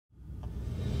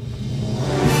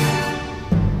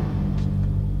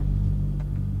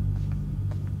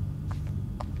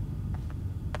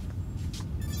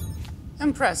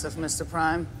Impressive, Mr.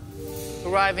 Prime.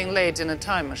 Arriving late in a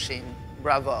time machine.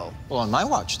 Bravo. Well, on my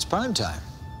watch, it's prime time.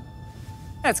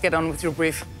 Let's get on with your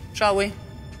brief, shall we?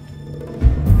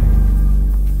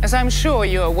 As I'm sure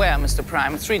you're aware, Mr.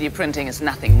 Prime, 3D printing is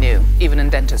nothing new, even in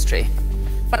dentistry.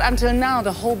 But until now,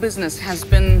 the whole business has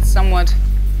been somewhat,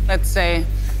 let's say,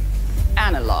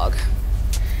 analog.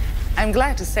 I'm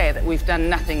glad to say that we've done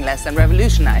nothing less than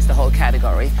revolutionize the whole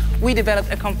category. We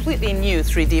developed a completely new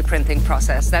 3D printing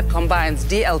process that combines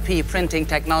DLP printing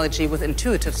technology with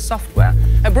intuitive software,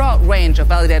 a broad range of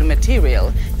validated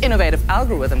material, innovative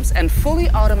algorithms, and fully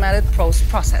automated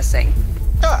post-processing.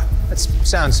 Ah, that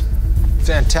sounds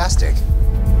fantastic.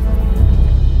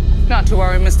 Not to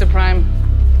worry, Mr. Prime.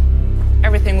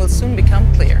 Everything will soon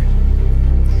become clear.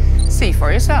 See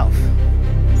for yourself.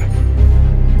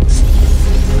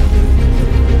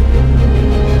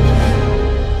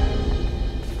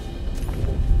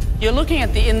 You're looking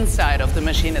at the inside of the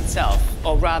machine itself,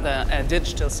 or rather, a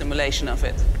digital simulation of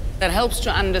it, that helps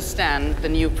to understand the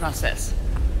new process.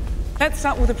 Let's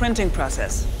start with the printing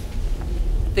process.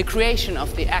 The creation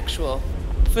of the actual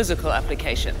physical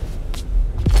application.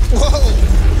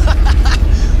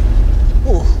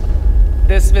 Whoa!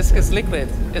 This viscous liquid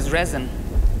is resin.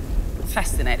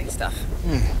 Fascinating stuff.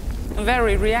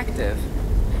 Very reactive.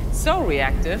 So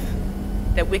reactive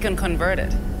that we can convert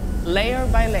it layer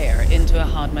by layer into a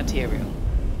hard material,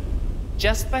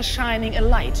 just by shining a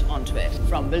light onto it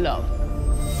from below.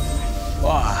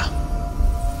 Wow.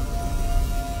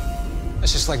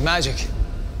 That's just like magic.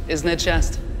 Isn't it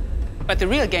just? But the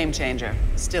real game changer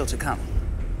is still to come.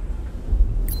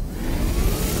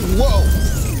 Whoa!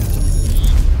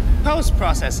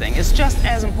 Post-processing is just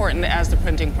as important as the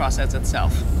printing process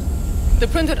itself. The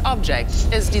printed object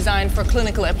is designed for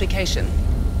clinical application.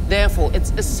 Therefore,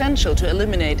 it's essential to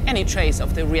eliminate any trace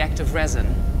of the reactive resin,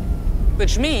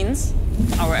 which means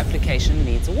our application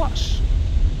needs a wash.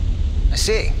 I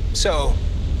see. So,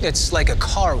 it's like a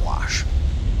car wash.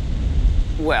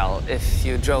 Well, if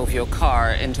you drove your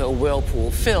car into a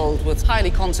whirlpool filled with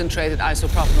highly concentrated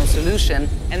isopropanol solution,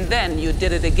 and then you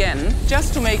did it again,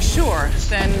 just to make sure,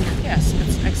 then yes,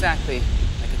 it's exactly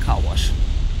like a car wash.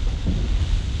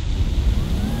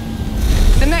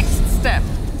 The next step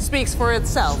speaks for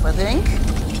itself, I think.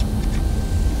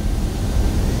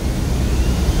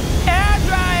 Air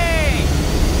drying!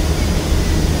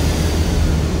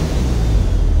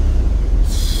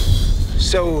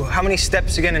 So, how many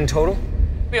steps again in total?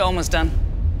 We're almost done.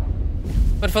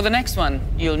 But for the next one,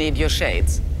 you'll need your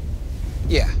shades.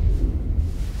 Yeah.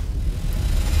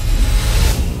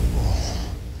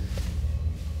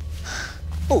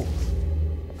 Oh.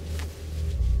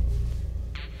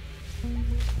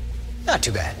 Not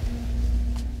too bad.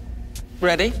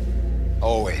 Ready?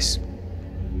 Always.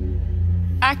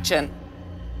 Action.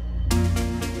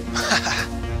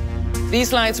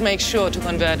 These lights make sure to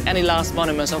convert any last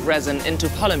monomers of resin into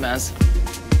polymers.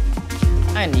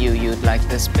 I knew you'd like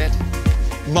this bit.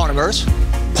 Monomers?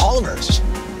 Polymers?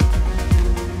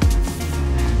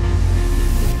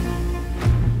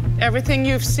 Everything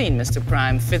you've seen, Mr.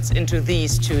 Prime, fits into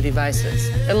these two devices,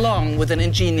 along with an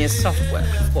ingenious software,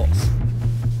 of course.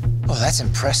 Oh, that's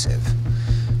impressive.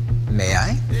 May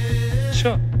I?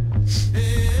 Sure.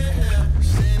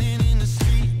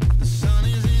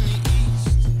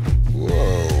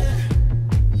 Whoa.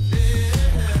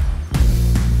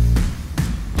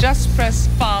 Just press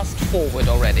fast forward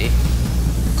already.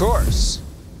 Of course.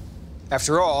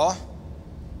 After all,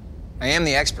 I am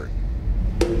the expert.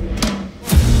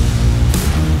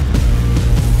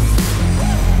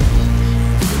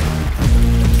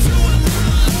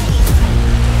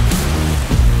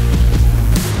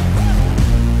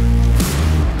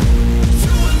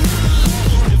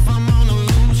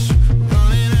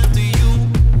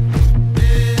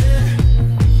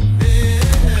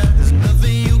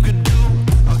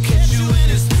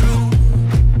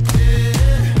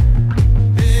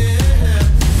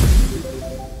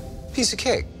 Piece of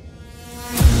cake.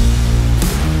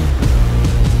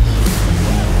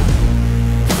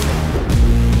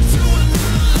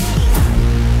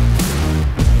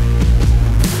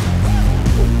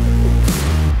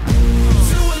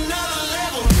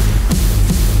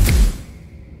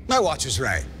 My watch was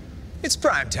right. It's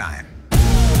prime time.